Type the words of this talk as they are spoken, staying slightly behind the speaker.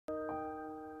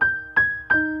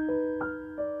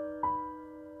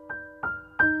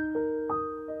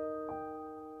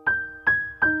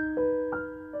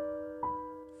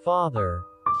Father,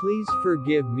 please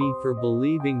forgive me for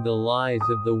believing the lies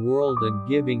of the world and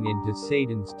giving in to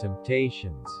Satan's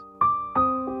temptations.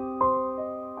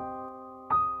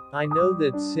 I know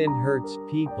that sin hurts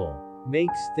people,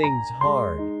 makes things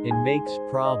hard, and makes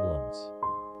problems.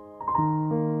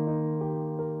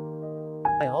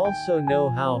 I also know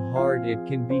how hard it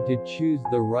can be to choose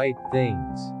the right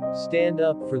things, stand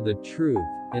up for the truth,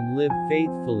 and live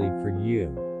faithfully for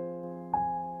you.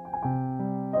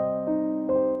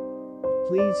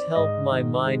 Please help my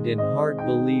mind and heart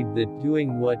believe that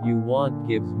doing what you want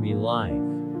gives me life.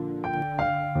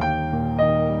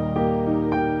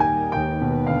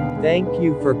 Thank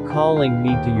you for calling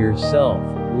me to yourself,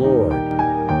 Lord.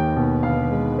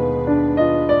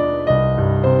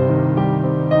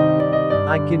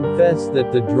 I confess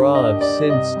that the draw of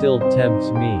sin still tempts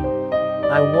me.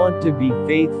 I want to be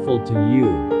faithful to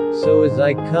you, so as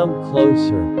I come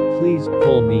closer, please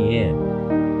pull me in.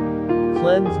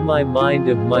 Cleanse my mind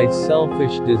of my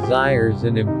selfish desires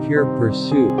and impure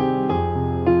pursuit,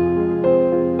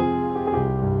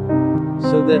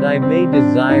 so that I may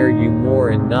desire you more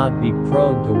and not be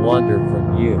prone to wander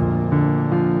from you.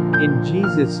 In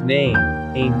Jesus' name,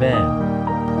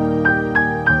 Amen.